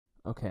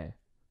Okay,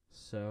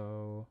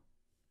 so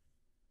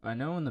I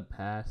know in the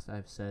past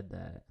I've said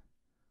that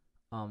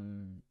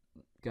I'm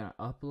gonna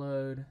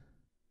upload,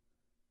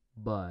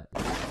 but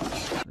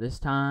this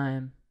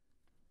time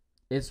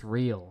it's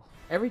real.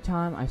 Every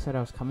time I said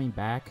I was coming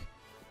back,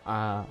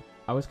 I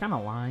was kind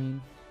of lying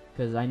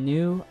because I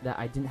knew that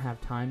I didn't have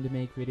time to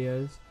make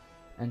videos,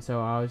 and so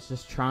I was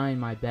just trying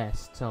my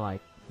best to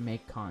like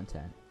make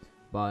content.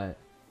 But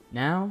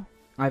now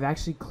I've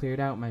actually cleared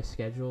out my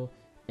schedule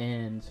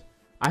and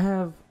I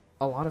have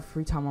a lot of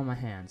free time on my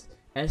hands,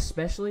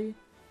 especially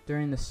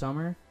during the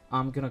summer.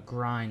 I'm gonna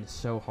grind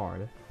so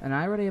hard, and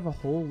I already have a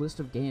whole list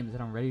of games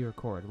that I'm ready to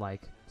record,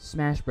 like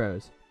Smash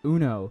Bros,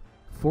 Uno,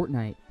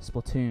 Fortnite,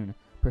 Splatoon,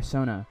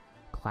 Persona,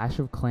 Clash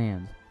of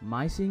Clans,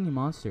 My Singing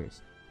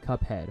Monsters,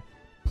 Cuphead,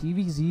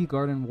 PvZ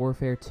Garden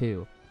Warfare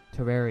 2,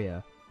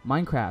 Terraria,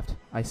 Minecraft,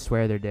 I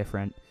swear they're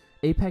different,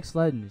 Apex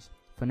Legends,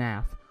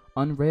 FNAF,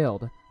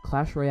 Unrailed,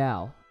 Clash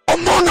Royale,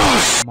 Among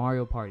Us,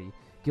 Mario Party,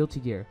 Guilty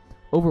Gear,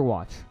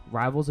 Overwatch,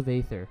 Rivals of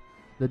Aether,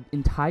 the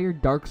entire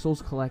Dark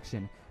Souls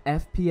collection,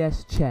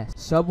 FPS Chess,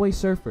 Subway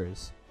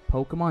Surfers,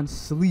 Pokemon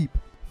Sleep,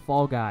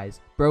 Fall Guys,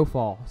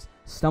 Brofalls,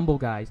 Stumble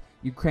Guys,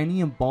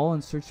 Ukrainian Ball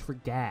and Search for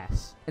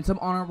Gas. And some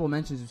honorable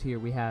mentions here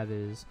we have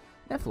is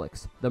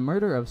Netflix, The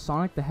Murder of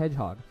Sonic the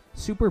Hedgehog,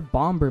 Super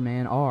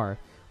Bomberman R,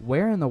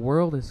 Where in the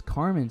World is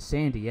Carmen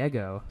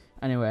Sandiego?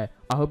 Anyway,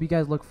 I hope you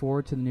guys look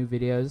forward to the new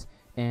videos,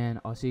 and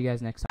I'll see you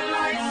guys next time.